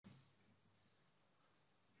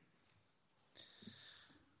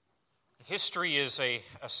History is a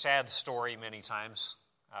sad story many times.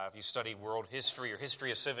 If you study world history or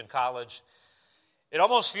history of Civ in college, it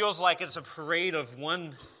almost feels like it's a parade of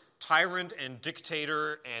one tyrant and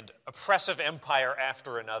dictator and oppressive empire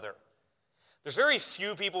after another. There's very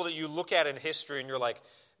few people that you look at in history and you're like,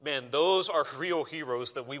 man, those are real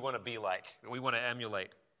heroes that we want to be like, that we want to emulate.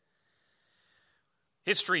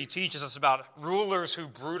 History teaches us about rulers who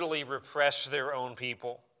brutally repress their own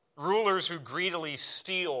people, rulers who greedily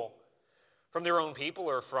steal from their own people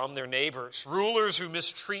or from their neighbors, rulers who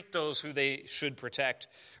mistreat those who they should protect,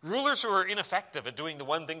 rulers who are ineffective at doing the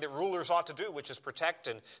one thing that rulers ought to do, which is protect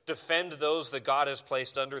and defend those that God has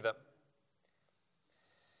placed under them.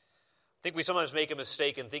 I think we sometimes make a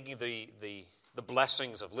mistake in thinking the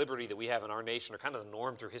blessings of liberty that we have in our nation are kind of the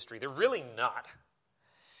norm through history. They're really not.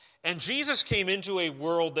 And Jesus came into a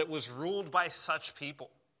world that was ruled by such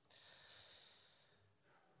people.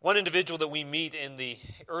 One individual that we meet in the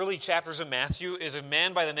early chapters of Matthew is a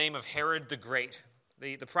man by the name of Herod the Great.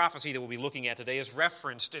 The prophecy that we'll be looking at today is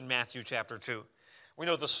referenced in Matthew chapter 2. We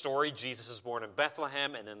know the story. Jesus is born in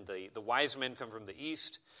Bethlehem, and then the wise men come from the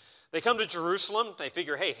east. They come to Jerusalem. They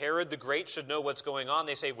figure, hey, Herod the Great should know what's going on.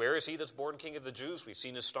 They say, where is he that's born King of the Jews? We've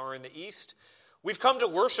seen his star in the east. We've come to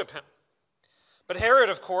worship him. But Herod,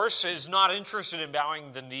 of course, is not interested in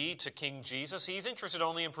bowing the knee to King Jesus. He's interested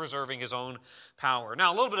only in preserving his own power.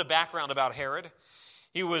 Now, a little bit of background about Herod.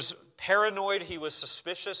 He was paranoid. He was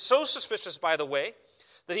suspicious. So suspicious, by the way,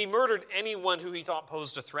 that he murdered anyone who he thought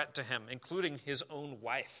posed a threat to him, including his own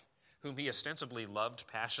wife, whom he ostensibly loved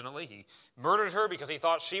passionately. He murdered her because he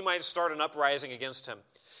thought she might start an uprising against him.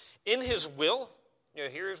 In his will,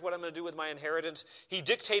 here's what I'm going to do with my inheritance. He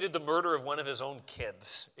dictated the murder of one of his own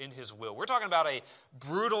kids in his will. We're talking about a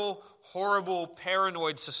brutal, horrible,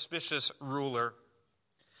 paranoid, suspicious ruler.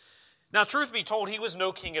 Now, truth be told, he was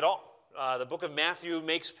no king at all. The book of Matthew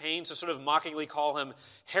makes pains to sort of mockingly call him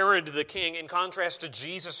Herod the king, in contrast to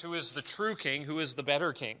Jesus, who is the true king, who is the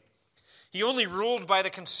better king. He only ruled by the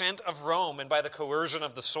consent of Rome and by the coercion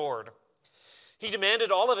of the sword. He demanded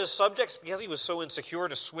all of his subjects, because he was so insecure,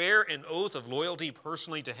 to swear an oath of loyalty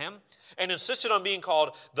personally to him, and insisted on being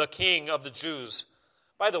called the King of the Jews.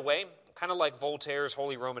 By the way, kind of like Voltaire's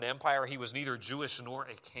Holy Roman Empire, he was neither Jewish nor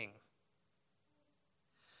a king.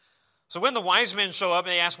 So when the wise men show up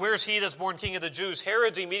and they ask, where's he that's born King of the Jews?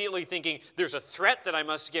 Herod's immediately thinking, there's a threat that I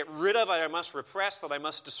must get rid of, that I must repress, that I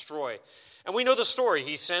must destroy. And we know the story.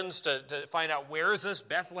 He sends to find out, where is this?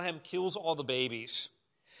 Bethlehem, kills all the babies.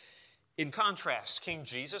 In contrast, King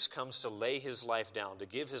Jesus comes to lay his life down, to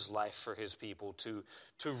give his life for his people, to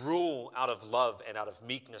rule out of love and out of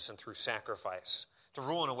meekness and through sacrifice, to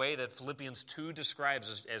rule in a way that Philippians 2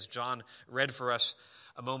 describes as John read for us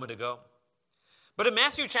a moment ago. But in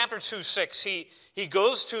Matthew chapter 2:6, he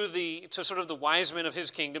goes to sort of the wise men of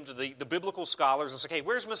his kingdom, to the biblical scholars, and says, okay,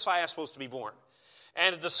 where's Messiah supposed to be born?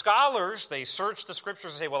 And the scholars, they search the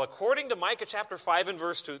scriptures and say, well, according to Micah chapter 5 and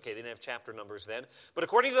verse 2, okay, they didn't have chapter numbers then, but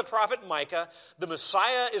according to the prophet Micah, the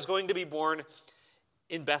Messiah is going to be born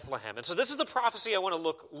in Bethlehem. And so this is the prophecy I want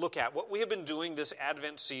to look at. What we have been doing this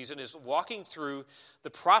Advent season is walking through the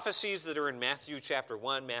prophecies that are in Matthew chapter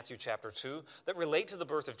 1, Matthew chapter 2, that relate to the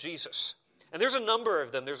birth of Jesus. And there's a number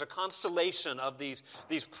of them. There's a constellation of these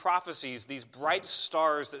prophecies, these bright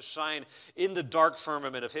stars that shine in the dark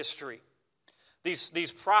firmament of history.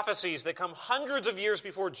 These prophecies that come hundreds of years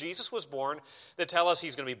before Jesus was born that tell us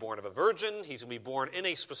he's going to be born of a virgin, he's going to be born in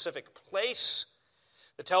a specific place,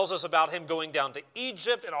 that tells us about him going down to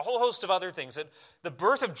Egypt and a whole host of other things. That the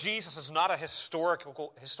birth of Jesus is not a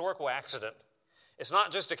historical accident. It's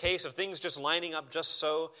not just a case of things just lining up just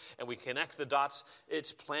so and we connect the dots.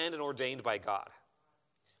 It's planned and ordained by God.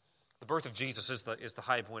 The birth of Jesus is the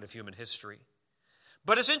high point of human history.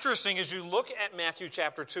 But it's interesting, as you look at Matthew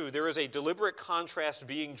chapter 2, there is a deliberate contrast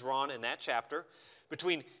being drawn in that chapter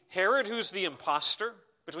between Herod, who's the imposter,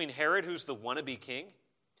 between Herod, who's the wannabe king,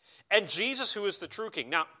 and Jesus, who is the true king.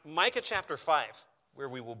 Now, Micah chapter 5, where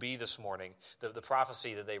we will be this morning, the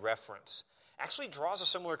prophecy that they reference, actually draws a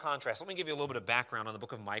similar contrast. Let me give you a little bit of background on the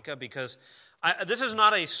book of Micah, because this is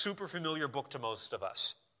not a super familiar book to most of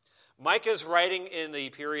us. Micah's writing in the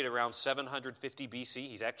period around 750 BC.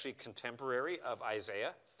 He's actually a contemporary of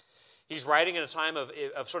Isaiah. He's writing in a time of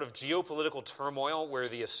sort of geopolitical turmoil where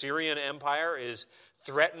the Assyrian Empire is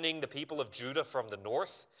threatening the people of Judah from the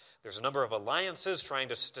north. There's a number of alliances trying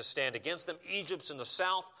to stand against them. Egypt's in the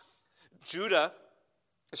south. Judah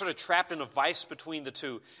is sort of trapped in a vice between the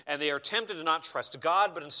two, and they are tempted to not trust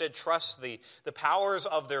God, but instead trust the powers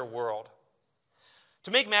of their world.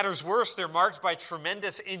 To make matters worse, they're marked by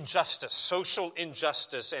tremendous injustice, social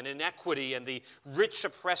injustice and inequity, and the rich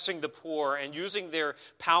oppressing the poor and using their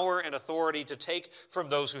power and authority to take from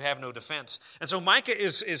those who have no defense. And so Micah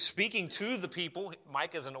is speaking to the people.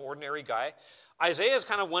 Micah is an ordinary guy. Isaiah is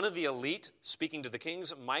kind of one of the elite speaking to the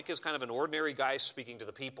kings. Micah is kind of an ordinary guy speaking to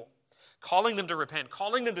the people, calling them to repent,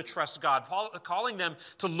 calling them to trust God, calling them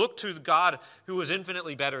to look to God who is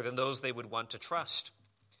infinitely better than those they would want to trust.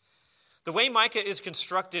 The way Micah is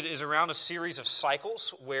constructed is around a series of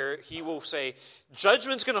cycles where he will say,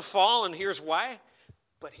 judgment's going to fall, and here's why,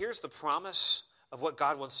 but here's the promise of what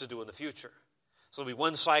God wants to do in the future. So it'll be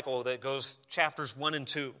one cycle that goes chapters 1 and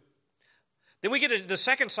 2. Then we get the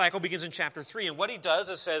second cycle begins in chapter 3, and what he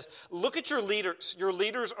does is says, look at your leaders. Your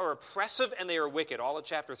leaders are oppressive and they are wicked. All of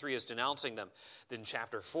chapter 3 is denouncing them. Then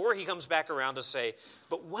chapter 4, he comes back around to say,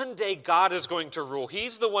 but one day God is going to rule.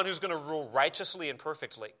 He's the one who's going to rule righteously and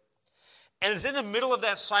perfectly. And it's in the middle of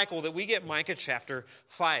that cycle that we get Micah chapter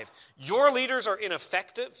 5. Your leaders are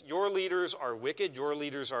ineffective. Your leaders are wicked. Your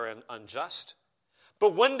leaders are unjust.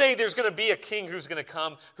 But one day there's going to be a king who's going to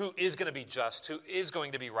come who is going to be just, who is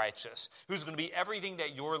going to be righteous, who's going to be everything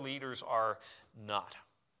that your leaders are not.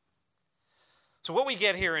 So what we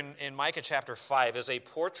get here in Micah chapter 5 is a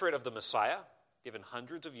portrait of the Messiah, given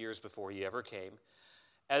hundreds of years before he ever came,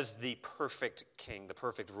 as the perfect king, the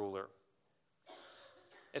perfect ruler.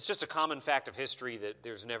 It's just a common fact of history that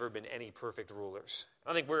there's never been any perfect rulers.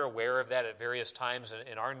 I think we're aware of that at various times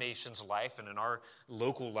in our nation's life and in our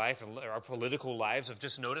local life and our political lives, of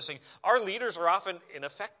just noticing our leaders are often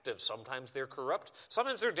ineffective. Sometimes they're corrupt.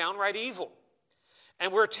 Sometimes they're downright evil.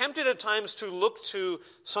 And we're tempted at times to look to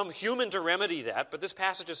some human to remedy that, but this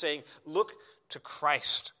passage is saying, look to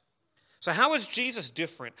Christ. So how is Jesus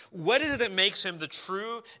different? What is it that makes him the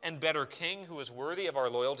true and better king who is worthy of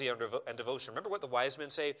our loyalty and devotion? Remember what the wise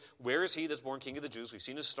men say? Where is he that's born king of the Jews? We've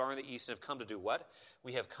seen his star in the east and have come to do what?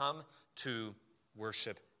 We have come to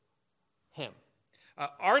worship him.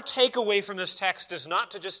 Our takeaway from this text is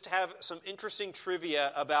not to just have some interesting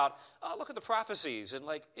trivia about, oh, look at the prophecies and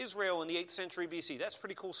like Israel in the 8th century BC. That's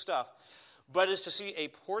pretty cool stuff. But is to see a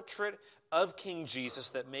portrait of King Jesus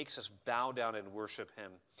that makes us bow down and worship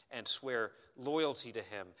him and swear loyalty to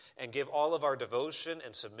him and give all of our devotion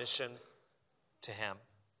and submission to him.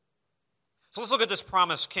 So let's look at this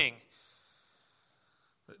promised king.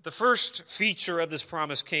 The first feature of this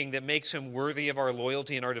promised king that makes him worthy of our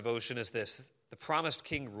loyalty and our devotion is this: the promised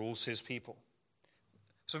king rules his people.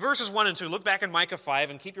 So verses 1 and 2, look back in Micah 5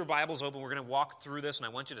 and keep your Bibles open. We're going to walk through this, and I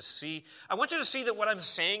want you to see that what I'm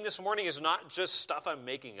saying this morning is not just stuff I'm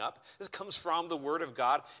making up. This comes from the Word of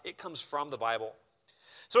God. It comes from the Bible.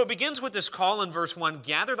 So it begins with this call in verse 1,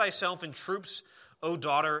 gather thyself in troops, O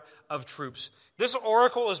daughter of troops. This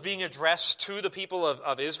oracle is being addressed to the people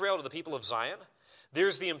of Israel, to the people of Zion.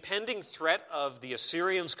 There's the impending threat of the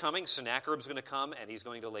Assyrians coming. Sennacherib's going to come, and he's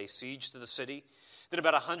going to lay siege to the city. Then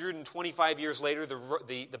about 125 years later,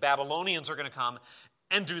 the Babylonians are going to come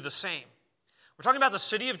and do the same. We're talking about the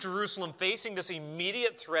city of Jerusalem facing this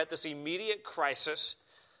immediate threat, this immediate crisis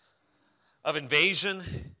of invasion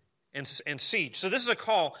and siege. So this is a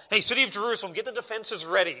call. Hey, city of Jerusalem, get the defenses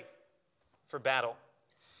ready for battle.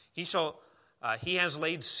 He has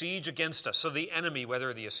laid siege against us. So the enemy,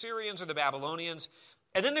 whether the Assyrians or the Babylonians.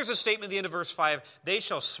 And then there's a statement at the end of verse 5, they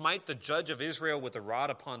shall smite the judge of Israel with a rod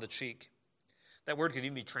upon the cheek. That word could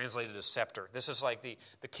even be translated as scepter. This is like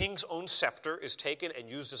the king's own scepter is taken and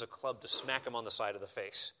used as a club to smack him on the side of the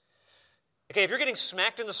face. Okay, if you're getting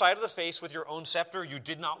smacked in the side of the face with your own scepter, you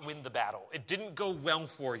did not win the battle. It didn't go well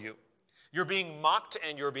for you. You're being mocked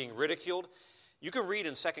and you're being ridiculed. You can read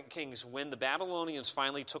in 2 Kings when the Babylonians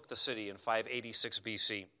finally took the city in 586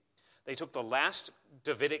 BC. They took the last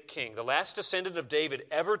Davidic king, the last descendant of David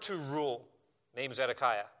ever to rule, named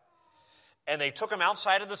Zedekiah. And they took him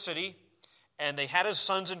outside of the city, and they had his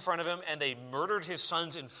sons in front of him, and they murdered his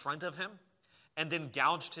sons in front of him, and then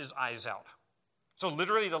gouged his eyes out. So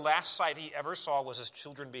literally the last sight he ever saw was his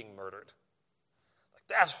children being murdered.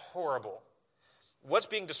 That's horrible. What's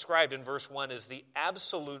being described in verse 1 is the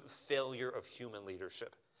absolute failure of human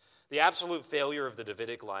leadership. The absolute failure of the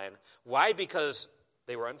Davidic line. Why? Because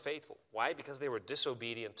they were unfaithful. Why? Because they were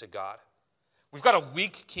disobedient to God. We've got a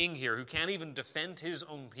weak king here who can't even defend his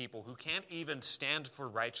own people, who can't even stand for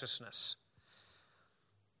righteousness.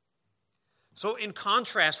 So in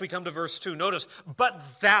contrast, we come to verse 2. Notice, but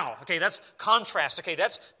thou. Okay, that's contrast. Okay,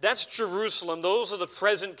 that's Jerusalem. Those are the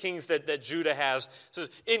present kings that Judah has. It says,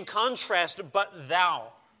 in contrast, but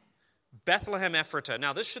thou. Bethlehem Ephratah.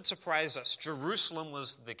 Now, this should surprise us. Jerusalem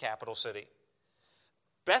was the capital city.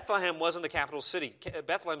 Bethlehem wasn't the capital city.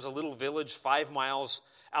 Bethlehem's a little village 5 miles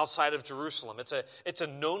outside of Jerusalem. It's a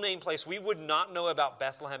no-name place. We would not know about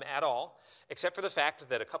Bethlehem at all, except for the fact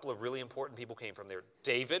that a couple of really important people came from there.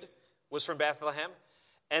 David was from Bethlehem,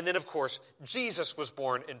 and then, of course, Jesus was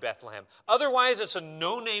born in Bethlehem. Otherwise, it's a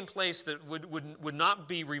no-name place that would not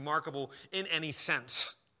be remarkable in any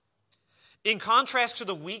sense. In contrast to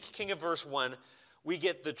the weak king of verse 1, we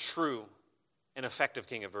get the true and effective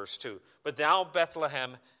king of verse 2. But thou,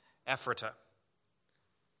 Bethlehem Ephratah,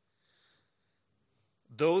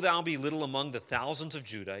 though thou be little among the thousands of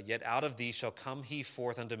Judah, yet out of thee shall come he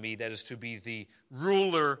forth unto me, that is to be the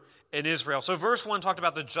ruler in Israel. So verse 1 talked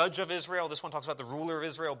about the judge of Israel. This one talks about the ruler of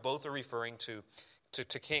Israel. Both are referring to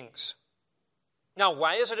kings. Now,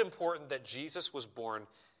 why is it important that Jesus was born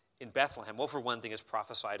in Bethlehem? Well, for one thing, it's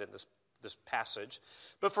prophesied in this passage.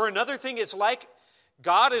 But for another thing, it's like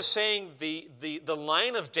God is saying the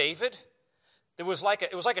line of David, it was like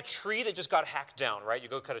a tree that just got hacked down, right? You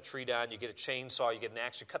go cut a tree down, you get a chainsaw, you get an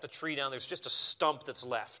axe, you cut the tree down, there's just a stump that's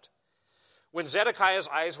left. When Zedekiah's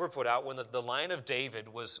eyes were put out, when the line of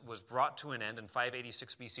David was brought to an end in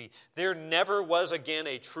 586 BC, there never was again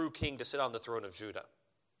a true king to sit on the throne of Judah.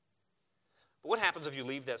 But what happens if you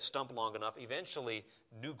leave that stump long enough? Eventually,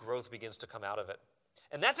 new growth begins to come out of it.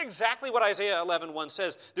 And that's exactly what Isaiah 11:1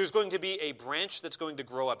 says. There's going to be a branch that's going to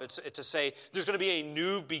grow up. It's to say there's going to be a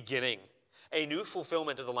new beginning, a new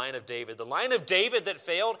fulfillment of the line of David. The line of David that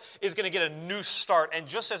failed is going to get a new start. And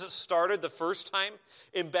just as it started the first time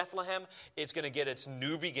in Bethlehem, it's going to get its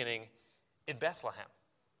new beginning in Bethlehem.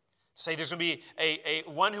 Say there's going to be a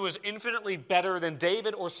one who is infinitely better than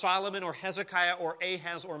David or Solomon or Hezekiah or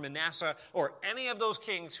Ahaz or Manasseh or any of those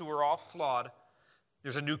kings who were all flawed.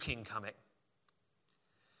 There's a new king coming.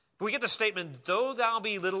 But we get the statement, though thou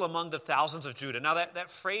be little among the thousands of Judah. Now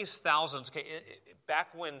that phrase thousands, okay, back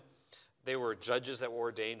when they were judges that were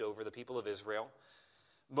ordained over the people of Israel,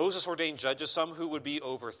 Moses ordained judges, some who would be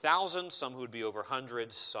over thousands, some who would be over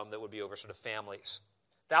hundreds, some that would be over sort of families.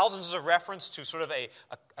 Thousands is a reference to sort of a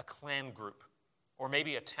clan group, or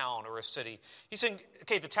maybe a town or a city. He's saying,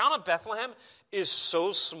 okay, the town of Bethlehem is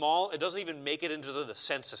so small, it doesn't even make it into the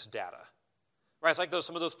census data. Right, it's like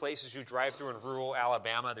some of those places you drive through in rural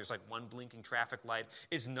Alabama. There's like one blinking traffic light.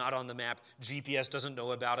 It's not on the map. GPS doesn't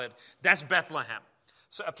know about it. That's Bethlehem.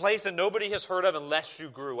 So a place that nobody has heard of unless you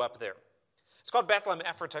grew up there. It's called Bethlehem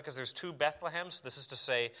Ephratah because there's two Bethlehems. This is to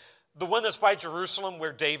say, the one that's by Jerusalem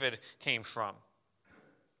where David came from.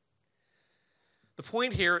 The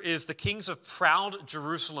point here is the kings of proud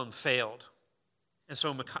Jerusalem failed. And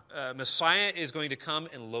so Messiah is going to come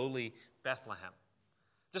in lowly Bethlehem.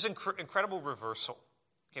 This incredible reversal.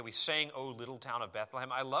 Okay, we sang, "O Little Town of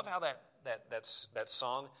Bethlehem." I love how that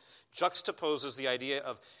song juxtaposes the idea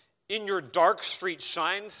of, in your dark street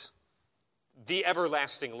shines the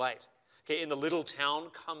everlasting light. Okay, in the little town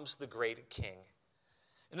comes the great king.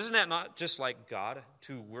 And isn't that not just like God,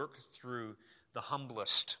 to work through the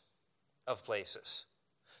humblest of places?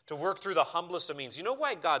 To work through the humblest of means. You know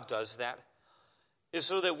why God does that? Is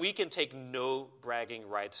so that we can take no bragging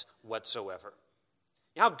rights whatsoever.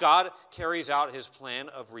 You know how God carries out his plan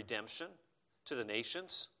of redemption to the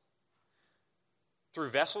nations? Through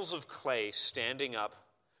vessels of clay standing up,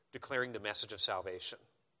 declaring the message of salvation.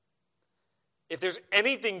 If there's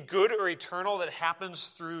anything good or eternal that happens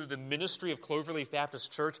through the ministry of Cloverleaf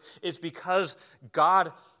Baptist Church, it's because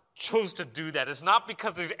God chose to do that. It's not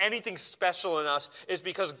because there's anything special in us. It's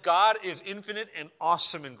because God is infinite and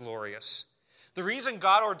awesome and glorious. The reason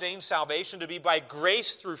God ordained salvation to be by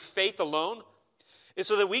grace through faith alone is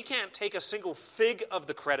so that we can't take a single fig of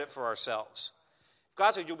the credit for ourselves.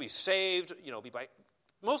 God said you'll be saved,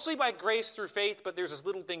 mostly by grace through faith, but there's this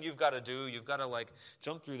little thing you've got to do. You've got to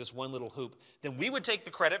jump through this one little hoop. Then we would take the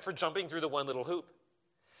credit for jumping through the one little hoop.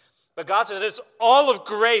 But God says it's all of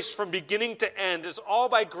grace from beginning to end. It's all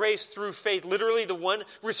by grace through faith. Literally, the one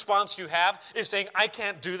response you have is saying, I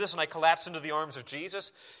can't do this, and I collapse into the arms of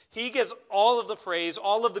Jesus. He gets all of the praise,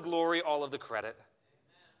 all of the glory, all of the credit.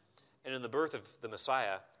 And in the birth of the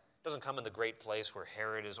Messiah, it doesn't come in the great place where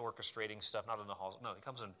Herod is orchestrating stuff, not in the halls. No, it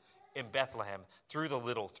comes in Bethlehem, through the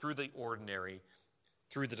little, through the ordinary,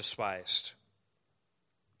 through the despised.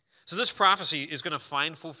 So this prophecy is going to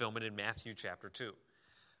find fulfillment in Matthew chapter 2.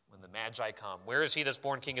 When the Magi come, where is he that's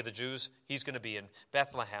born King of the Jews? He's going to be in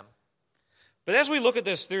Bethlehem. But as we look at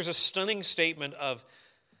this, there's a stunning statement of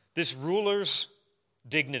this ruler's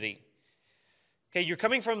dignity. Okay, you're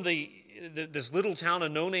coming from this little town, a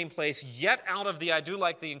no-name place, yet out of the, I do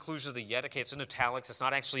like the inclusion of the yet. Okay, it's in italics. It's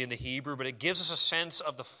not actually in the Hebrew, but it gives us a sense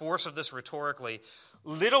of the force of this rhetorically.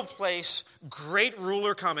 Little place, great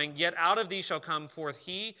ruler coming, yet out of thee shall come forth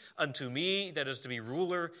he unto me that is to be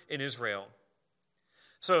ruler in Israel.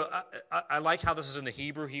 So I like how this is in the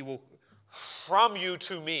Hebrew. He will, from you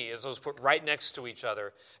to me, as those put right next to each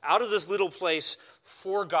other. Out of this little place,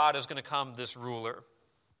 for God is going to come this ruler.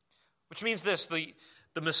 Which means this, the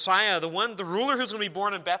Messiah, the ruler who's going to be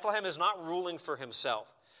born in Bethlehem is not ruling for himself.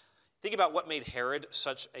 Think about what made Herod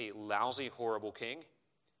such a lousy, horrible king.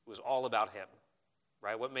 It was all about him,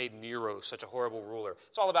 right? What made Nero such a horrible ruler?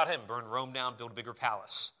 It's all about him. Burn Rome down, build a bigger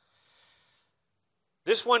palace.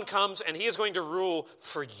 This one comes and he is going to rule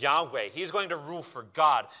for Yahweh. He is going to rule for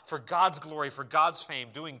God, for God's glory, for God's fame,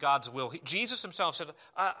 doing God's will. Jesus himself said,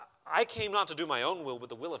 I came not to do my own will, but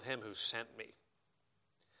the will of him who sent me.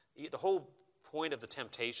 The whole point of the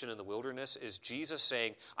temptation in the wilderness is Jesus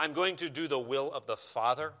saying, I'm going to do the will of the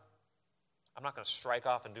Father. I'm not going to strike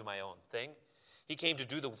off and do my own thing. He came to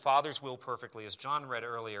do the Father's will perfectly. As John read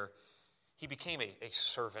earlier, he became a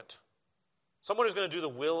servant. Someone who's going to do the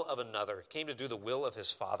will of another. He came to do the will of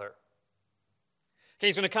his Father. Okay,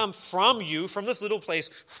 he's going to come from you, from this little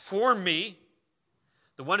place, for me,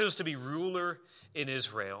 the one who's to be ruler in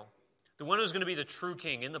Israel, the one who's going to be the true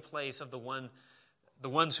king in the place of the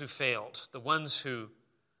ones who failed, the ones who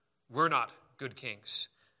were not good kings.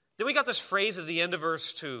 Then we got this phrase at the end of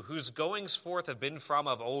verse 2, whose goings forth have been from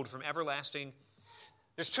of old, from everlasting.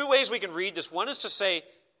 There's two ways we can read this. One is to say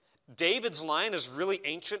David's line is really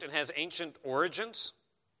ancient and has ancient origins.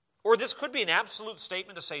 Or this could be an absolute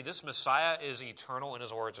statement to say this Messiah is eternal in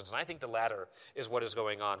his origins. And I think the latter is what is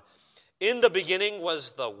going on. In the beginning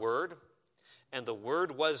was the Word, and the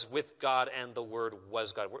Word was with God, and the Word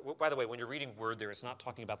was God. By the way, when you're reading Word there, it's not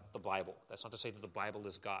talking about the Bible. That's not to say that the Bible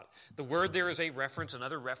is God. The Word there is a reference,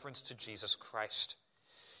 another reference to Jesus Christ.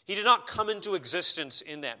 He did not come into existence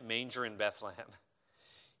in that manger in Bethlehem.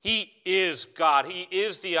 He is God. He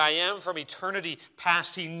is the I am from eternity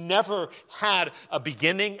past. He never had a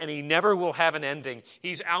beginning, and he never will have an ending.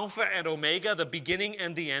 He's Alpha and Omega, the beginning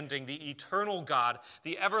and the ending, the eternal God,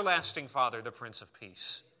 the everlasting Father, the Prince of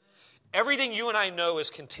Peace. Everything you and I know is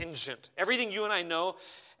contingent. Everything you and I know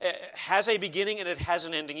has a beginning and it has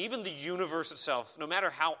an ending. Even the universe itself, no matter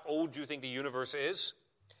how old you think the universe is,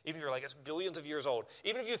 even if you're like, it's billions of years old,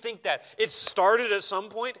 even if you think that it started at some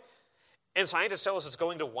point, and scientists tell us it's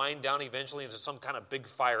going to wind down eventually into some kind of big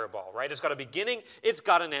fireball, right? It's got a beginning, it's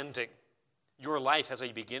got an ending. Your life has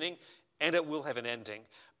a beginning, and it will have an ending,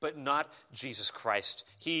 but not Jesus Christ.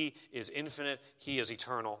 He is infinite, he is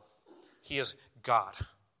eternal, he is God.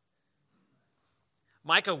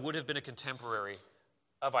 Micah would have been a contemporary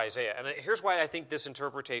of Isaiah, and here's why I think this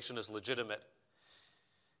interpretation is legitimate.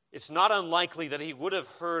 It's not unlikely that he would have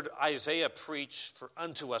heard Isaiah preach, for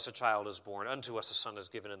unto us a child is born, unto us a son is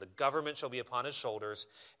given, and the government shall be upon his shoulders,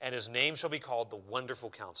 and his name shall be called the Wonderful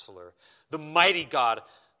Counselor, the Mighty God,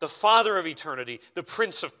 the Father of eternity, the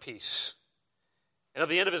Prince of Peace. And of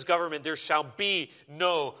the end of his government there shall be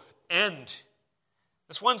no end.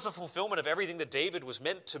 This one's the fulfillment of everything that David was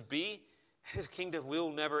meant to be. His kingdom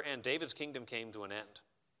will never end. David's kingdom came to an end.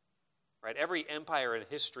 Right? Every empire in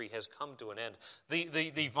history has come to an end.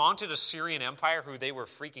 The vaunted Assyrian Empire, who they were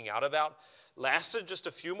freaking out about, lasted just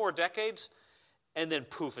a few more decades, and then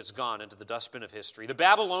poof, it's gone into the dustbin of history. The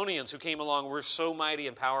Babylonians, who came along, were so mighty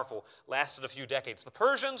and powerful, lasted a few decades. The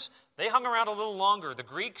Persians, they hung around a little longer. The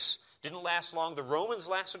Greeks didn't last long. The Romans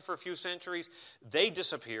lasted for a few centuries. They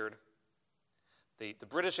disappeared. The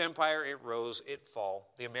British Empire, it rose, it fell.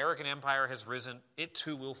 The American Empire has risen. It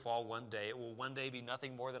too will fall one day. It will one day be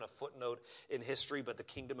nothing more than a footnote in history, but the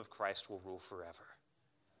kingdom of Christ will rule forever.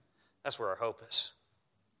 That's where our hope is.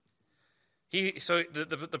 So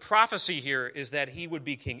the prophecy here is that he would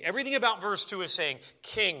be king. Everything about verse 2 is saying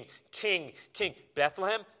king, king, king.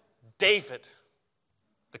 Bethlehem, David,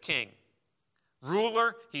 the king.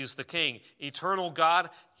 Ruler, he's the king. Eternal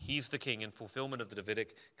God, he's the king in fulfillment of the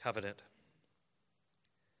Davidic covenant.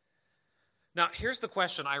 Now, here's the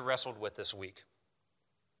question I wrestled with this week.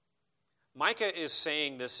 Micah is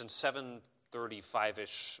saying this in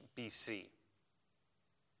 735-ish BC.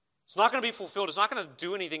 It's not going to be fulfilled. It's not going to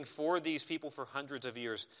do anything for these people for hundreds of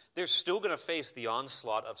years. They're still going to face the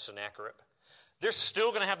onslaught of Sennacherib. They're still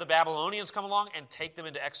going to have the Babylonians come along and take them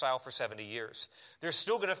into exile for 70 years. They're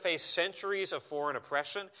still going to face centuries of foreign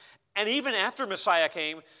oppression. And even after Messiah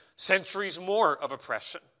came, centuries more of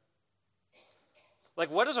oppression. Like,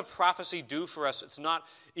 what does a prophecy do for us? It's not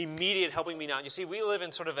immediate helping me now. You see, we live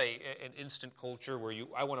in sort of an instant culture where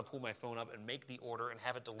I want to pull my phone up and make the order and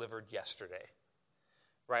have it delivered yesterday.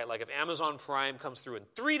 Right? Like if Amazon Prime comes through in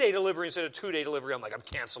 3-day delivery instead of 2-day delivery, I'm like, I'm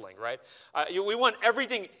canceling, right? We want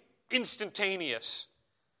everything instantaneous.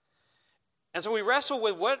 And so we wrestle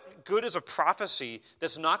with what good is a prophecy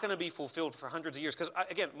that's not going to be fulfilled for hundreds of years. Because,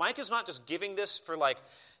 again, Mike is not just giving this for like,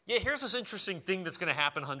 Yeah, here's this interesting thing that's going to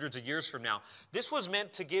happen hundreds of years from now. This was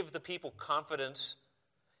meant to give the people confidence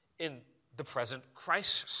in the present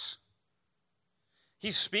crisis.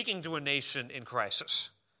 He's speaking to a nation in crisis.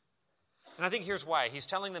 And I think here's why. He's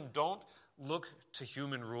telling them, don't look to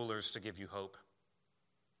human rulers to give you hope.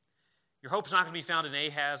 Your hope's not going to be found in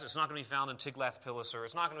Ahaz. It's not going to be found in Tiglath-Pileser.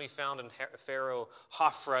 It's not going to be found in Pharaoh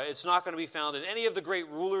Hophra. It's not going to be found in any of the great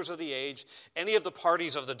rulers of the age, any of the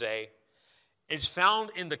parties of the day. It's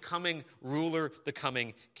found in the coming ruler, the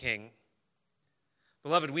coming king.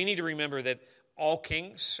 Beloved, we need to remember that all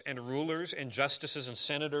kings and rulers and justices and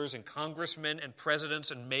senators and congressmen and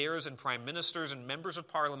presidents and mayors and prime ministers and members of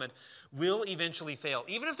parliament will eventually fail.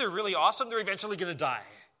 Even if they're really awesome, they're eventually going to die.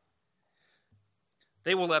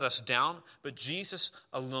 They will let us down, but Jesus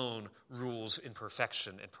alone rules in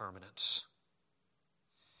perfection and permanence.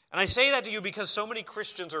 And I say that to you because so many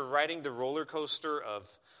Christians are riding the roller coaster of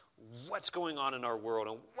what's going on in our world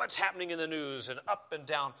and what's happening in the news and up and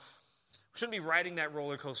down. We shouldn't be riding that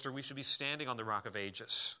roller coaster. We should be standing on the Rock of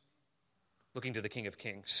Ages, looking to the King of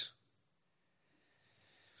Kings.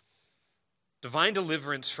 Divine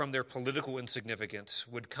deliverance from their political insignificance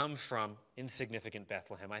would come from insignificant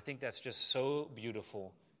Bethlehem. I think that's just so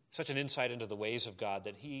beautiful, such an insight into the ways of God,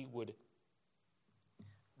 that he would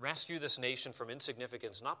rescue this nation from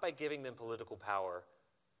insignificance, not by giving them political power,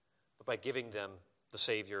 but by giving them the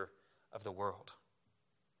Savior of the world.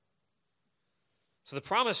 So the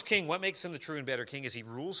promised king, what makes him the true and better king is he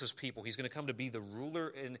rules his people. He's going to come to be the ruler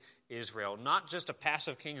in Israel, not just a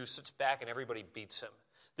passive king who sits back and everybody beats him.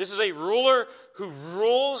 This is a ruler who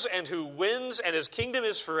rules and who wins, and his kingdom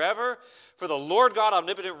is forever. For the Lord God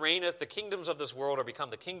omnipotent reigneth. The kingdoms of this world are become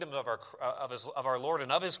the kingdoms of our Lord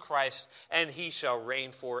and of his Christ, and he shall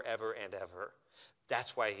reign forever and ever.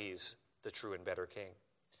 That's why he's the true and better king.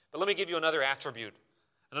 But let me give you another attribute,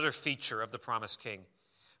 another feature of the promised king.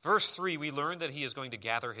 Verse 3, we learn that he is going to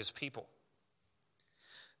gather his people.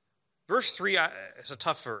 Verse 3 is a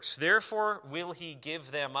tough verse. Therefore will he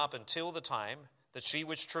give them up until the time that she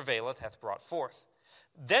which travaileth hath brought forth.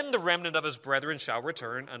 Then the remnant of his brethren shall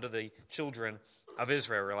return unto the children of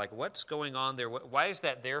Israel. We're like, what's going on there? Why is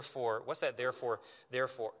that therefore? What's that therefore?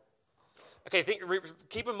 Okay,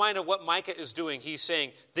 keep in mind of what Micah is doing. He's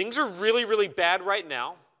saying, things are really, really bad right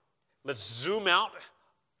now. Let's zoom out.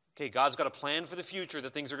 Okay, God's got a plan for the future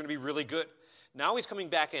that things are going to be really good. Now he's coming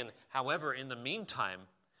back in. However, in the meantime,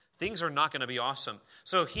 things are not going to be awesome.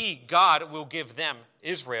 So God, will give them,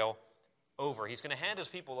 Israel, over. He's going to hand his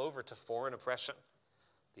people over to foreign oppression.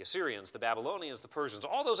 The Assyrians, the Babylonians, the Persians,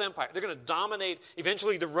 all those empires, they're going to dominate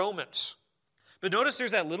eventually the Romans. But notice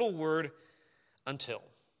there's that little word, until.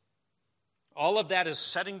 All of that is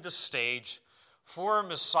setting the stage for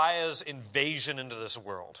Messiah's invasion into this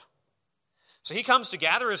world. So he comes to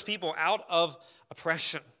gather his people out of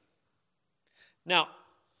oppression. Now,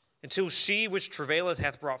 until she which travaileth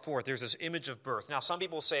hath brought forth. There's this image of birth. Now, some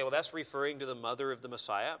people say, well, that's referring to the mother of the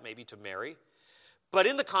Messiah, maybe to Mary. But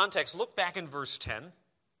in the context, look back in verse 10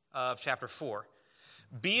 of chapter 4.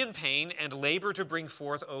 Be in pain and labor to bring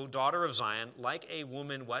forth, O daughter of Zion, like a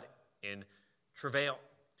woman, what? In travail.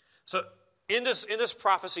 So in this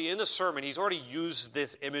prophecy, in this sermon, he's already used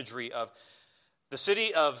this imagery of the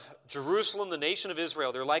city of Jerusalem, the nation of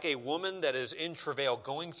Israel. They're like a woman that is in travail,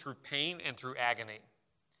 going through pain and through agony.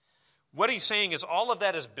 What he's saying is all of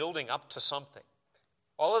that is building up to something.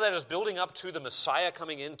 All of that is building up to the Messiah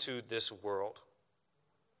coming into this world.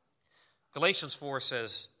 Galatians 4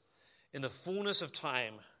 says, in the fullness of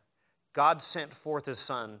time, God sent forth his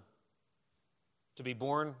Son to be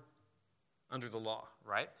born under the law,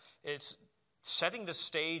 right? It's setting the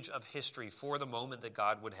stage of history for the moment that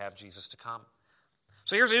God would have Jesus to come.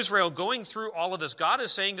 So here's Israel going through all of this. God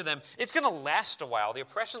is saying to them, it's going to last a while. The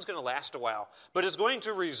oppression's going to last a while. But it's going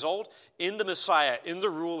to result in the Messiah, in the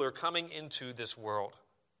ruler coming into this world.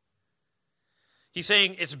 He's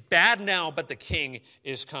saying it's bad now, but the king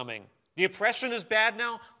is coming. The oppression is bad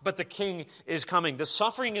now, but the king is coming. The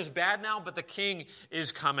suffering is bad now, but the king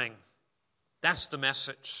is coming. That's the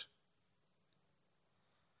message.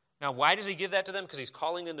 Now, why does he give that to them? Because he's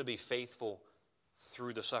calling them to be faithful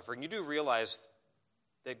through the suffering. You do realize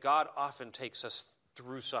that God often takes us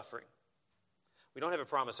through suffering. We don't have a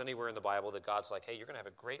promise anywhere in the Bible that God's like, hey, you're going to have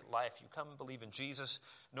a great life. You come and believe in Jesus,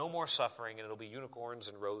 no more suffering, and it'll be unicorns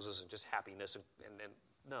and roses and just happiness.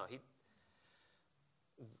 No,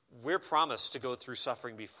 we're promised to go through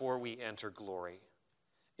suffering before we enter glory.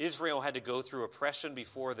 Israel had to go through oppression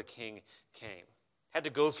before the king came, had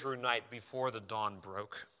to go through night before the dawn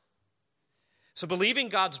broke. So believing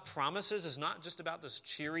God's promises is not just about this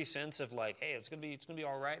cheery sense of like, hey, it's going to be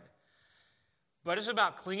all right. but it's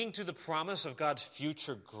about clinging to the promise of God's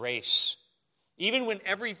future grace. Even when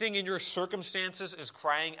everything in your circumstances is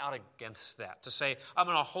crying out against that. To say, I'm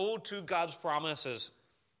going to hold to God's promises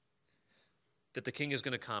that the king is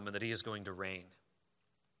going to come and that he is going to reign.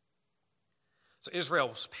 So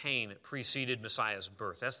Israel's pain preceded Messiah's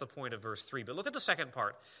birth. That's the point of verse 3. But look at the second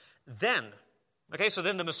part. Then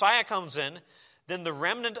the Messiah comes in, then the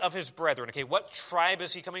remnant of his brethren. Okay, what tribe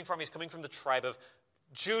is he coming from? He's coming from the tribe of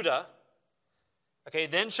Judah. Okay,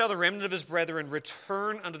 then shall the remnant of his brethren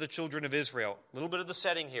return unto the children of Israel. A little bit of the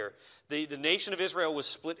setting here. The nation of Israel was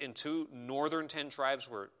split in two. Northern 10 tribes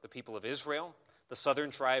were the people of Israel. The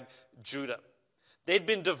southern tribe, Judah. They'd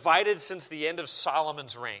been divided since the end of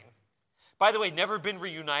Solomon's reign. By the way, never been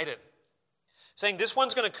reunited. Saying this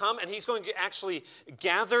one's going to come and he's going to actually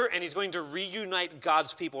gather and he's going to reunite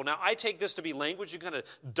God's people. Now, I take this to be language you kind of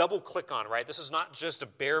double click on, right? This is not just a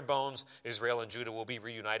bare bones, Israel and Judah will be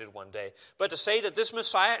reunited one day. But to say that this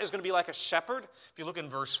Messiah is going to be like a shepherd, if you look in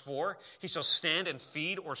verse 4, he shall stand and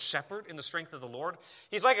feed or shepherd in the strength of the Lord.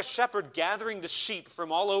 He's like a shepherd gathering the sheep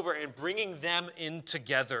from all over and bringing them in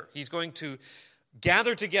together. He's going to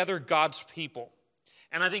gather together God's people.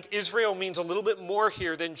 And I think Israel means a little bit more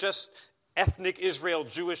here than just ethnic Israel,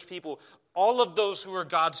 Jewish people. All of those who are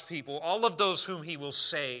God's people, all of those whom he will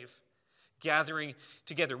save, gathering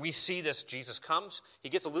together. We see this. Jesus comes. He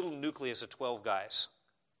gets a little nucleus of 12 guys.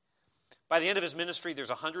 By the end of his ministry, there's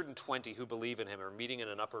 120 who believe in him or meeting in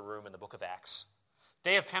an upper room in the book of Acts.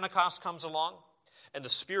 Day of Pentecost comes along, and the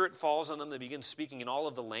Spirit falls on them. They begin speaking in all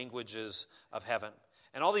of the languages of heaven.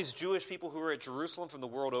 And all these Jewish people who are at Jerusalem from the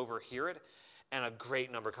world over hear it, and a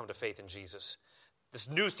great number come to faith in Jesus. This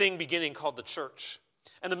new thing beginning called the church.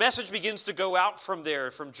 And the message begins to go out from there,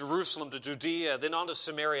 from Jerusalem to Judea, then on to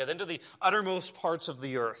Samaria, then to the uttermost parts of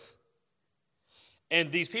the earth. And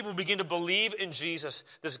these people begin to believe in Jesus,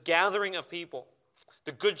 this gathering of people,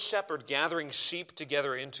 the good shepherd gathering sheep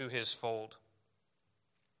together into his fold.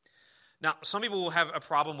 Now, some people will have a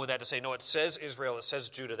problem with that to say, no, it says Israel, it says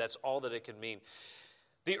Judah, that's all that it can mean.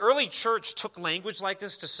 The early church took language like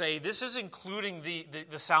this to say, this is including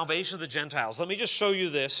the salvation of the Gentiles. Let me just show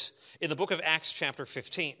you this in the book of Acts chapter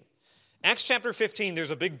 15. Acts chapter 15,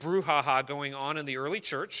 there's a big brouhaha going on in the early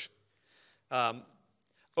church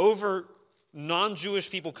over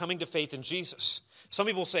non-Jewish people coming to faith in Jesus. Some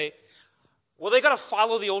people say, well, they got to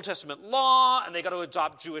follow the Old Testament law and they got to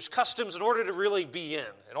adopt Jewish customs in order to really be in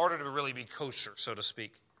order to really be kosher, so to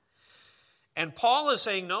speak. And Paul is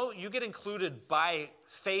saying, no, you get included by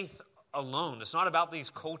faith alone. It's not about these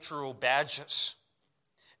cultural badges.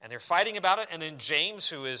 And they're fighting about it. And then James,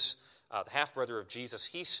 who is the half-brother of Jesus,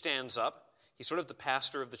 he stands up. He's sort of the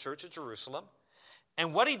pastor of the church at Jerusalem.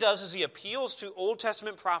 And what he does is he appeals to Old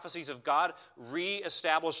Testament prophecies of God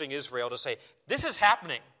reestablishing Israel to say, this is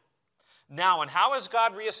happening now. And how is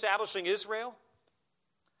God reestablishing Israel?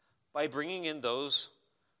 By bringing in those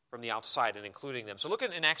from the outside and including them. So look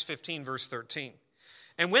in Acts 15, verse 13.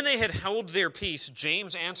 And when they had held their peace,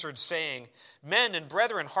 James answered, saying, Men and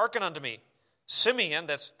brethren, hearken unto me. Simeon,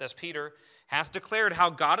 that's Peter, hath declared how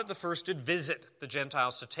God at the first did visit the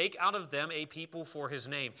Gentiles to take out of them a people for his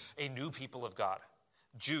name, a new people of God.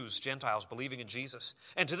 Jews, Gentiles, believing in Jesus.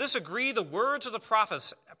 And to this agree the words of the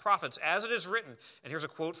prophets, as it is written. And here's a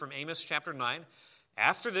quote from Amos chapter 9.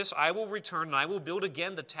 After this I will return, and I will build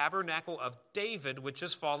again the tabernacle of David, which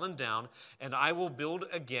is fallen down, and I will build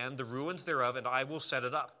again the ruins thereof, and I will set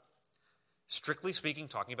it up. Strictly speaking,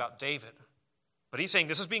 talking about David. But he's saying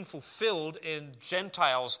this is being fulfilled in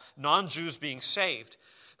Gentiles, non-Jews being saved,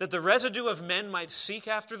 that the residue of men might seek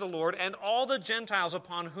after the Lord, and all the Gentiles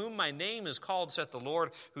upon whom my name is called, saith the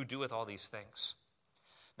Lord, who doeth all these things.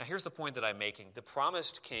 Now here's the point that I'm making. The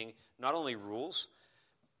promised king not only rules,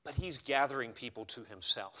 but he's gathering people to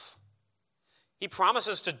himself. He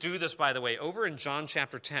promises to do this, by the way, over in John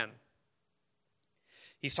chapter 10.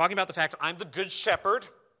 He's talking about the fact, I'm the good shepherd,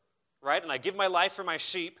 right? And I give my life for my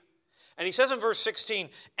sheep. And he says in verse 16,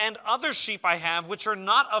 and other sheep I have which are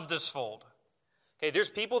not of this fold. Okay, there's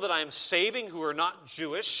people that I'm saving who are not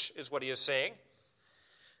Jewish, is what he is saying.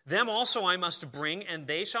 Them also I must bring, and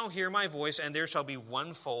they shall hear my voice, and there shall be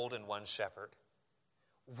one fold and one shepherd.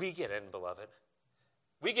 We get in, beloved.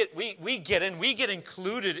 We get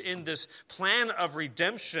included in this plan of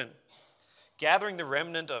redemption, gathering the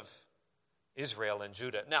remnant of Israel and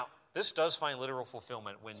Judah. Now, this does find literal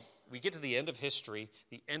fulfillment. When we get to the end of history,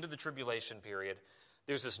 the end of the tribulation period,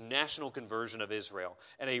 there's this national conversion of Israel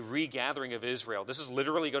and a regathering of Israel. This is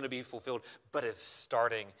literally going to be fulfilled, but it's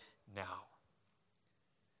starting now.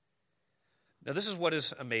 Now, this is what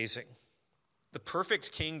is amazing. The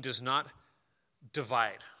perfect king does not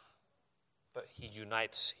divide, but he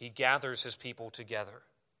unites, he gathers his people together.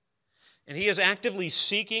 And he is actively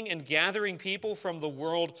seeking and gathering people from the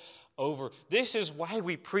world over. This is why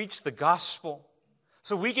we preach the gospel,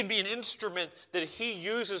 so we can be an instrument that he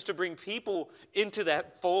uses to bring people into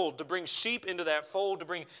that fold, to bring sheep into that fold, to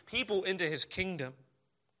bring people into his kingdom.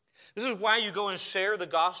 This is why you go and share the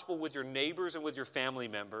gospel with your neighbors and with your family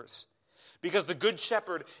members, because the Good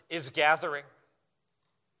Shepherd is gathering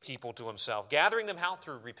people to himself, gathering them out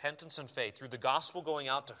through repentance and faith, through the gospel going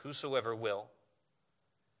out to whosoever will.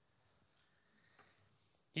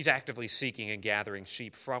 He's actively seeking and gathering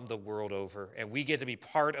sheep from the world over, and we get to be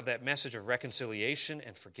part of that message of reconciliation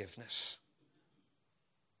and forgiveness.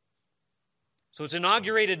 So it's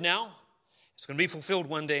inaugurated now. It's going to be fulfilled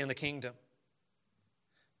one day in the kingdom.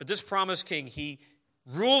 But this promised king, he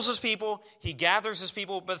rules his people, he gathers his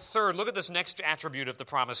people. But third, look at this next attribute of the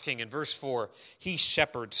promised king in verse 4. He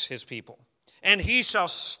shepherds his people. And he shall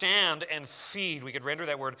stand and feed, we could render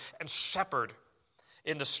that word, and shepherd,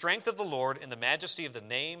 in the strength of the Lord, in the majesty of the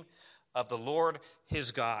name of the Lord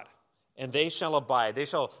his God. And they shall abide. They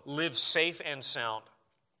shall live safe and sound.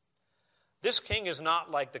 This king is not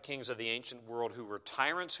like the kings of the ancient world who were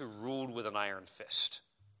tyrants who ruled with an iron fist.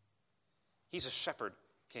 He's a shepherd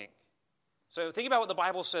king. So think about what the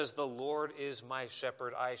Bible says. The Lord is my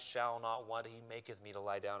shepherd, I shall not want. He maketh me to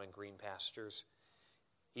lie down in green pastures.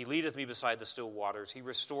 He leadeth me beside the still waters. He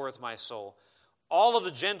restoreth my soul. All of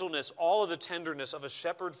the gentleness, all of the tenderness of a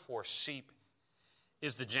shepherd for sheep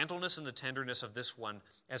is the gentleness and the tenderness of this one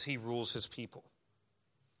as he rules his people.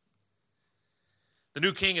 The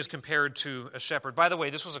new king is compared to a shepherd. By the way,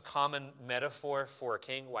 this was a common metaphor for a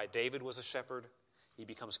king, why David was a shepherd. He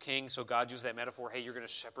becomes king, so God used that metaphor. Hey, you're going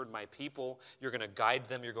to shepherd my people. You're going to guide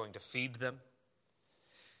them. You're going to feed them.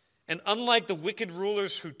 And unlike the wicked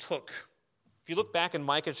rulers who took, if you look back in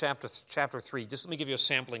Micah chapter 3, just let me give you a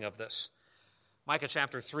sampling of this. Micah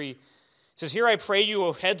chapter 3 says, Here I pray you,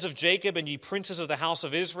 O heads of Jacob, and ye princes of the house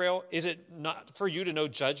of Israel, is it not for you to know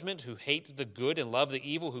judgment, who hate the good and love the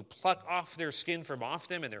evil, who pluck off their skin from off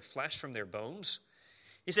them and their flesh from their bones?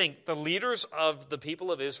 He's saying the leaders of the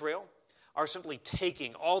people of Israel are simply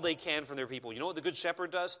taking all they can from their people. You know what the Good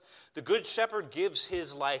Shepherd does? The Good Shepherd gives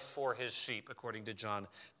his life for his sheep, according to John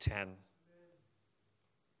 10.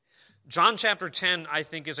 John chapter 10, I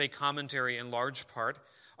think, is a commentary in large part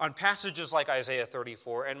on passages like Isaiah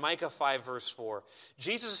 34 and Micah 5, verse 4.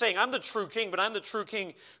 Jesus is saying, I'm the true king, but I'm the true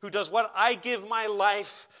king who does what? I give my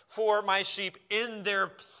life for my sheep in their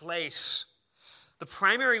place. The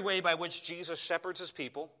primary way by which Jesus shepherds his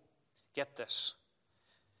people, get this,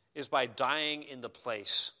 is by dying in the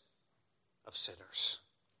place of sinners.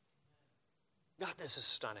 God, this is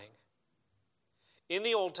stunning. In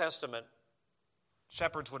the Old Testament,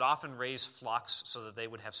 shepherds would often raise flocks so that they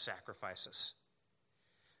would have sacrifices.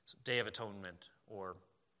 Day of Atonement, or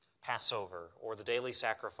Passover, or the daily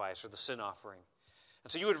sacrifice, or the sin offering.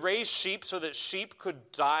 And so you would raise sheep so that sheep could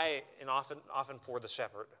die, and often for the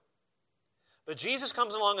shepherd. But Jesus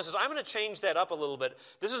comes along and says, I'm going to change that up a little bit.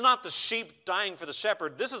 This is not the sheep dying for the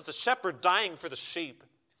shepherd. This is the shepherd dying for the sheep.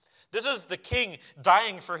 This is the king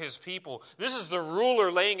dying for his people. This is the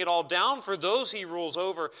ruler laying it all down for those he rules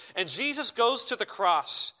over. And Jesus goes to the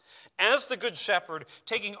cross as the Good Shepherd,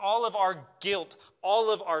 taking all of our guilt, all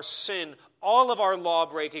of our sin, all of our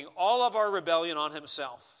law-breaking, all of our rebellion on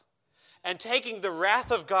himself, and taking the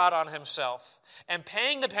wrath of God on himself, and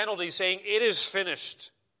paying the penalty, saying, it is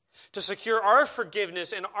finished, to secure our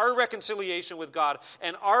forgiveness and our reconciliation with God,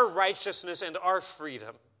 and our righteousness and our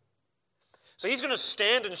freedom. So he's going to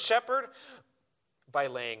stand and shepherd by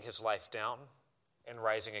laying his life down and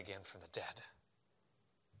rising again from the dead.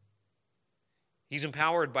 He's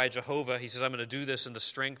empowered by Jehovah. He says, I'm going to do this in the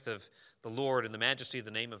strength of the Lord and the majesty of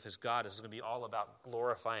the name of his God. This is going to be all about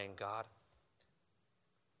glorifying God.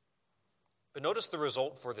 But notice the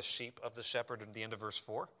result for the sheep of the shepherd at the end of verse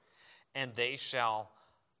 4. And they shall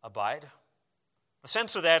abide. The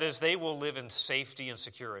sense of that is they will live in safety and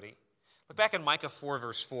security. Look back in Micah 4,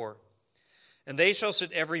 verse 4. And they shall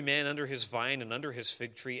sit every man under his vine and under his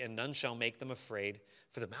fig tree, and none shall make them afraid.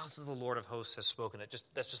 For the mouth of the Lord of hosts has spoken it.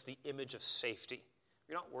 That's just the image of safety.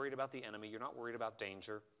 You're not worried about the enemy. You're not worried about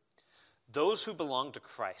danger. Those who belong to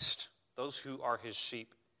Christ, those who are his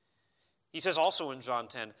sheep. He says also in John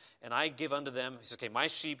 10, and I give unto them, he says, okay, my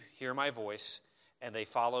sheep hear my voice, and they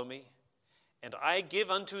follow me. And I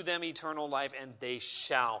give unto them eternal life, and they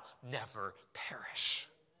shall never perish.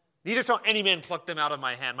 Neither shall any man pluck them out of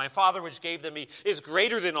my hand. My Father which gave them me is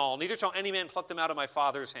greater than all. Neither shall any man pluck them out of my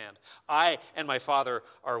Father's hand. I and my Father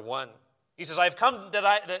are one. He says, I have come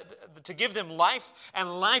to give them life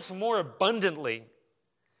and life more abundantly.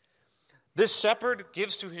 This shepherd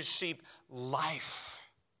gives to his sheep life.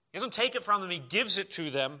 He doesn't take it from them, he gives it to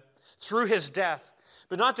them through his death.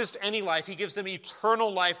 But not just any life, he gives them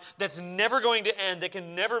eternal life that's never going to end, that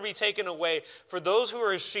can never be taken away, for those who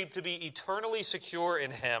are his sheep to be eternally secure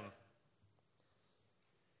in him.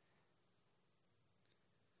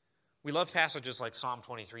 We love passages like Psalm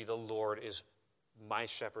 23, the Lord is my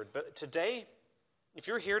shepherd. But today, if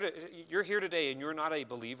you're here today and you're not a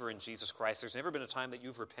believer in Jesus Christ, there's never been a time that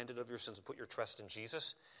you've repented of your sins and put your trust in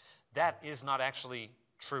Jesus, that is not actually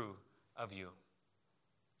true of you.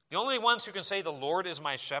 The only ones who can say the Lord is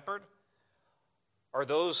my shepherd are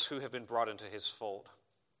those who have been brought into his fold,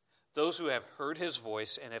 those who have heard his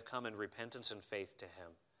voice and have come in repentance and faith to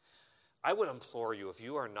him. I would implore you, if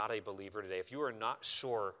you are not a believer today, if you are not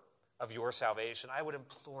sure of your salvation, I would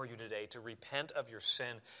implore you today to repent of your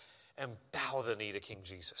sin and bow the knee to King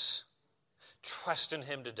Jesus. Trust in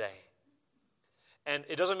him today. And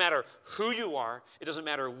it doesn't matter who you are. It doesn't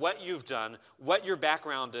matter what you've done, what your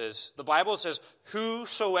background is. The Bible says,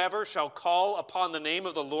 whosoever shall call upon the name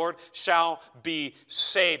of the Lord shall be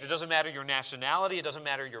saved. It doesn't matter your nationality. It doesn't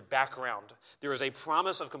matter your background. There is a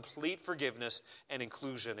promise of complete forgiveness and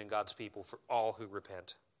inclusion in God's people for all who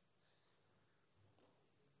repent.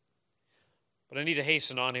 But I need to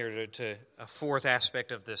hasten on here to a fourth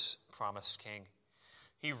aspect of this promised king.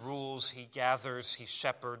 He rules, he gathers, he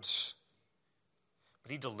shepherds,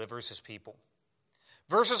 but he delivers his people.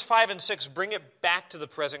 Verses 5 and 6 bring it back to the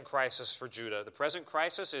present crisis for Judah. The present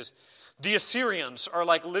crisis is the Assyrians are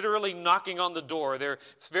like literally knocking on the door. They're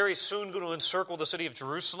very soon going to encircle the city of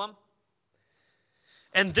Jerusalem.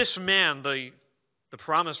 And this man, the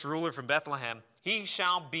promised ruler from Bethlehem, he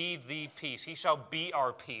shall be the peace. He shall be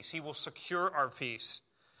our peace. He will secure our peace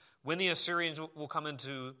when the Assyrians will come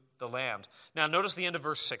into the land. Now notice the end of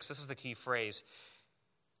verse 6. This is the key phrase.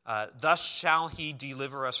 Thus shall he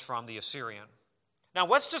deliver us from the Assyrian. Now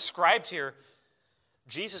what's described here,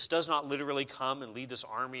 Jesus does not literally come and lead this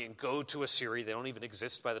army and go to Assyria. They don't even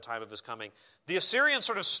exist by the time of his coming. The Assyrians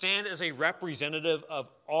sort of stand as a representative of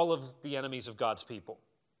all of the enemies of God's people.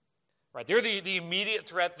 Right? They're the immediate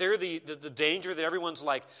threat. They're the danger that everyone's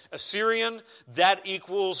like, Assyrian, that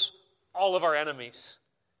equals all of our enemies.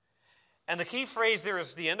 And the key phrase there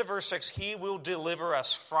is the end of verse 6, he will deliver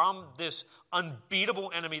us from this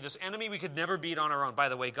unbeatable enemy, this enemy we could never beat on our own. By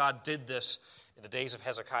the way, God did this in the days of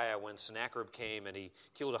Hezekiah when Sennacherib came and he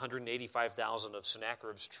killed 185,000 of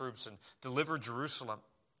Sennacherib's troops and delivered Jerusalem.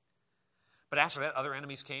 But after that, other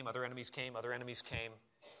enemies came, other enemies came, other enemies came.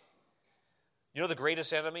 You know the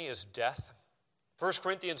greatest enemy is death. 1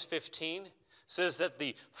 Corinthians 15 says that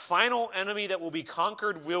the final enemy that will be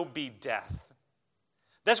conquered will be death.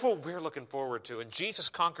 That's what we're looking forward to. And Jesus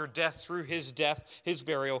conquered death through his death, his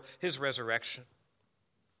burial, his resurrection.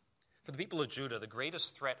 For the people of Judah, the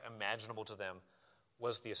greatest threat imaginable to them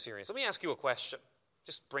was the Assyrians. Let me ask you a question.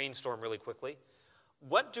 Just brainstorm really quickly.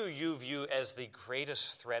 What do you view as the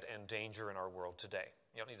greatest threat and danger in our world today?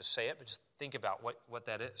 You don't need to say it, but just think about what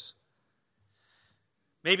that is.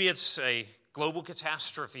 Maybe it's a global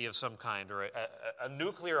catastrophe of some kind or a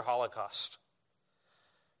nuclear holocaust.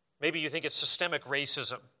 Maybe you think it's systemic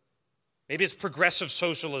racism. Maybe it's progressive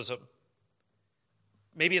socialism.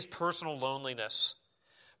 Maybe it's personal loneliness.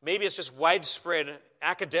 Maybe it's just widespread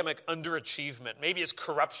academic underachievement. Maybe it's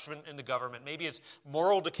corruption in the government. Maybe it's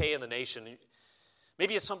moral decay in the nation.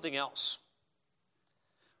 Maybe it's something else.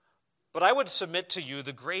 But I would submit to you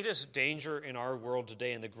the greatest danger in our world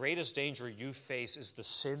today and the greatest danger you face is the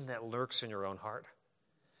sin that lurks in your own heart.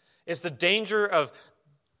 It's the danger of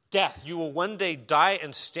death. You will one day die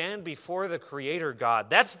and stand before the Creator God.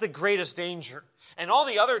 That's the greatest danger. And all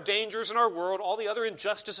the other dangers in our world, all the other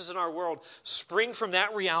injustices in our world spring from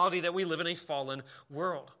that reality that we live in a fallen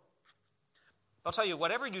world. I'll tell you,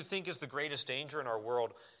 whatever you think is the greatest danger in our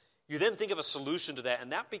world, you then think of a solution to that,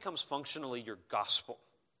 and that becomes functionally your gospel.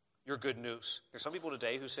 Your good news. There's some people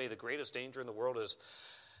today who say the greatest danger in the world is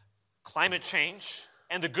climate change,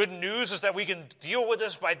 and the good news is that we can deal with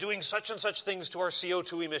this by doing such and such things to our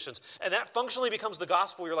CO2 emissions. And that functionally becomes the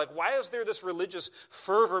gospel. You're like, why is there this religious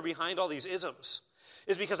fervor behind all these isms?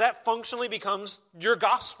 It's because that functionally becomes your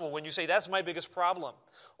gospel when you say that's my biggest problem.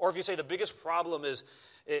 Or if you say the biggest problem is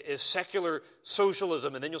secular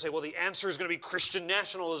socialism, and then you'll say, well, the answer is going to be Christian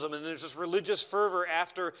nationalism, and there's this religious fervor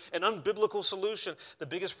after an unbiblical solution. The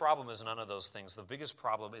biggest problem is none of those things. The biggest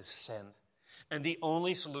problem is sin. And the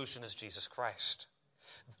only solution is Jesus Christ.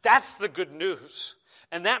 That's the good news.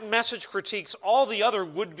 And that message critiques all the other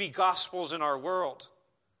would-be gospels in our world.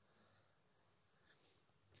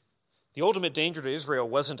 The ultimate danger to Israel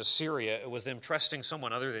wasn't Assyria. It was them trusting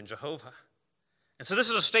someone other than Jehovah. And so this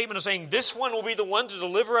is a statement of saying this one will be the one to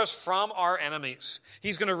deliver us from our enemies.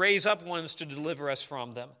 He's going to raise up ones to deliver us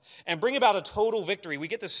from them and bring about a total victory. We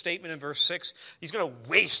get this statement in verse 6. He's going to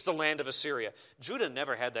waste the land of Assyria. Judah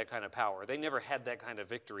never had that kind of power. They never had that kind of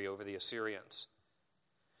victory over the Assyrians.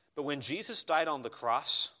 But when Jesus died on the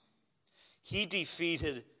cross, he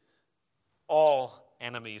defeated all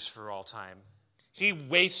enemies for all time. He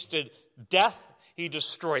wasted death. He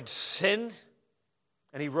destroyed sin.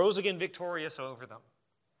 And he rose again victorious over them.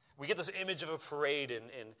 We get this image of a parade in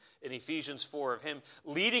Ephesians 4 of him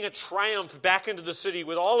leading a triumph back into the city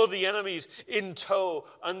with all of the enemies in tow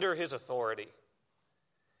under his authority.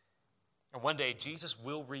 And one day Jesus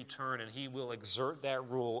will return and he will exert that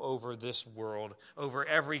rule over this world, over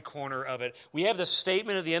every corner of it. We have the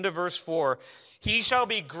statement at the end of verse 4, he shall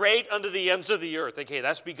be great unto the ends of the earth. Okay,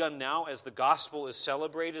 that's begun now as the gospel is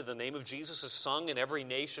celebrated. The name of Jesus is sung in every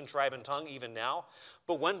nation, tribe, and tongue even now.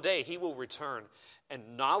 But one day he will return and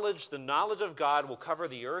the knowledge of God will cover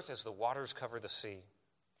the earth as the waters cover the sea.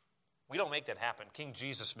 We don't make that happen. King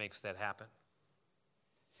Jesus makes that happen.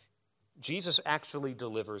 Jesus actually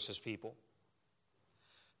delivers his people.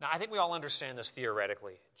 Now, I think we all understand this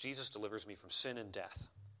theoretically. Jesus delivers me from sin and death.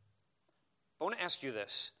 But I want to ask you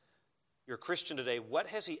this. You're a Christian today. What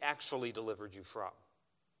has he actually delivered you from?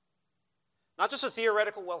 Not just a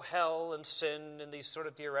theoretical, well, hell and sin and these sort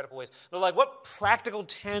of theoretical ways. No, like what practical,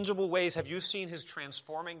 tangible ways have you seen his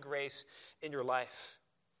transforming grace in your life?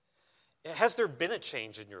 Has there been a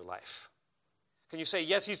change in your life? Can you say,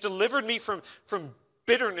 yes, he's delivered me from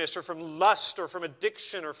bitterness or from lust or from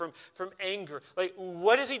addiction or from anger? Like,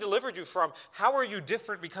 what has he delivered you from? How are you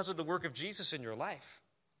different because of the work of Jesus in your life?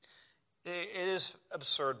 It is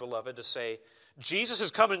absurd, beloved, to say, Jesus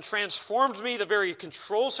has come and transformed me, the very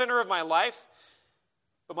control center of my life,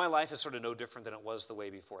 but my life is sort of no different than it was the way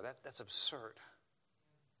before. That's absurd.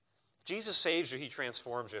 Jesus saves you, he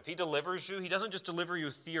transforms you. If he delivers you, he doesn't just deliver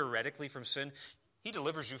you theoretically from sin, he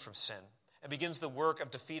delivers you from sin and begins the work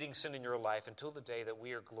of defeating sin in your life until the day that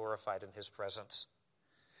we are glorified in his presence.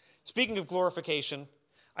 Speaking of glorification,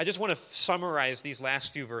 I just want to summarize these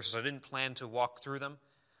last few verses. I didn't plan to walk through them.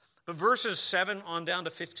 But verses 7 on down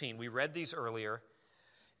to 15, we read these earlier,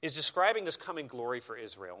 is describing this coming glory for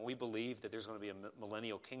Israel. And we believe that there's going to be a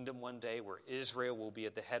millennial kingdom one day where Israel will be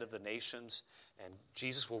at the head of the nations and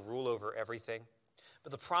Jesus will rule over everything.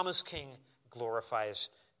 But the promised king glorifies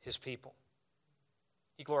his people.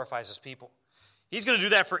 He glorifies his people. He's going to do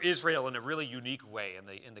that for Israel in a really unique way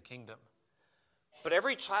in the kingdom. But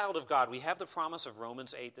every child of God, we have the promise of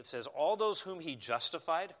Romans 8 that says, all those whom he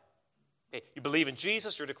justified, okay, you believe in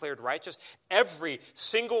Jesus, you're declared righteous, every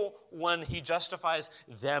single one he justifies,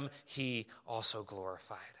 them he also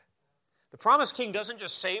glorified. The promised king doesn't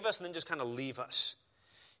just save us and then just kind of leave us.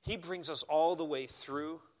 He brings us all the way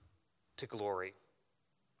through to glory.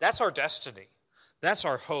 That's our destiny. That's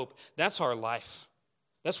our hope. That's our life.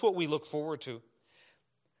 That's what we look forward to.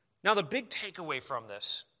 Now, the big takeaway from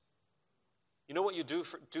this, you know what you do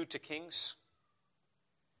to kings?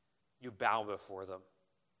 You bow before them.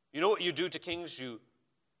 You know what you do to kings? You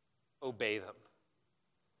obey them.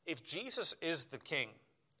 If Jesus is the king,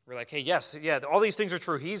 we're like, hey, yes, yeah, all these things are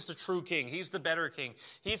true. He's the true king. He's the better king.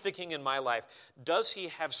 He's the king in my life. Does he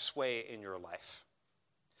have sway in your life?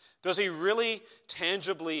 Does he really,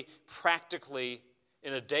 tangibly, practically,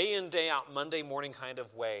 in a day in, day out, Monday morning kind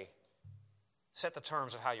of way, set the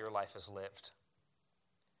terms of how your life is lived?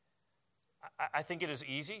 I think it is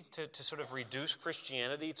easy to sort of reduce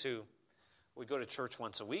Christianity to, we go to church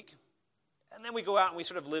once a week, and then we go out and we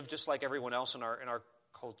sort of live just like everyone else in our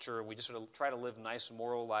culture, and we just sort of try to live nice,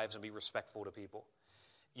 moral lives and be respectful to people.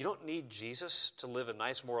 You don't need Jesus to live a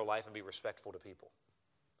nice, moral life and be respectful to people.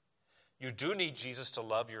 You do need Jesus to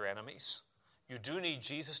love your enemies. You do need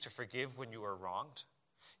Jesus to forgive when you are wronged.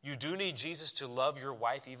 You do need Jesus to love your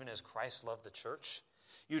wife even as Christ loved the church.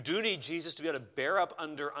 You do need Jesus to be able to bear up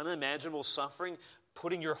under unimaginable suffering,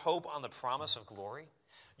 putting your hope on the promise of glory.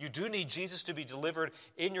 You do need Jesus to be delivered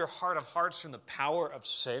in your heart of hearts from the power of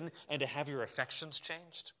sin and to have your affections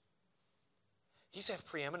changed. He's to have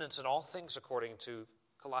preeminence in all things according to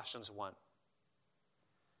Colossians 1.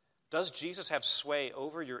 Does Jesus have sway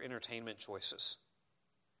over your entertainment choices?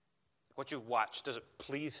 What you watch, does it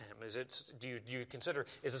please him? Do you consider,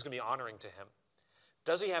 is this going to be honoring to him?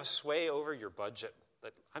 Does he have sway over your budget?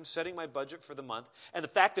 That I'm setting my budget for the month, and the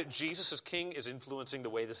fact that Jesus is king is influencing the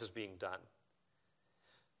way this is being done.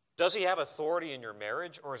 Does he have authority in your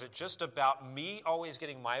marriage, or is it just about me always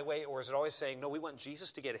getting my way, or is it always saying, no, we want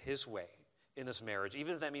Jesus to get his way in this marriage,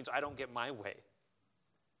 even if that means I don't get my way?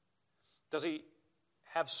 Does he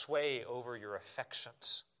have sway over your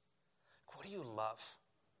affections? What do you love?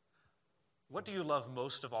 What do you love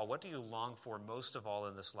most of all? What do you long for most of all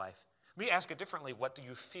in this life? Let me ask it differently. What do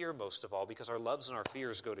you fear most of all? Because our loves and our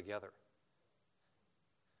fears go together.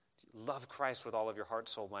 Do you love Christ with all of your heart,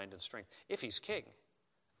 soul, mind, and strength? If he's king,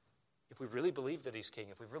 if we really believe that he's king,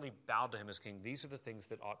 if we've really bowed to him as king, these are the things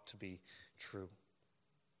that ought to be true.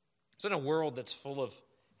 So in a world that's full of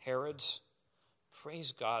Herods,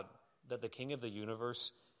 praise God that the King of the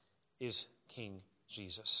universe is King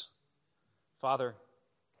Jesus. Father,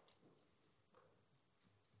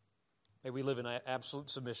 may we live in absolute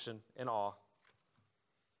submission and awe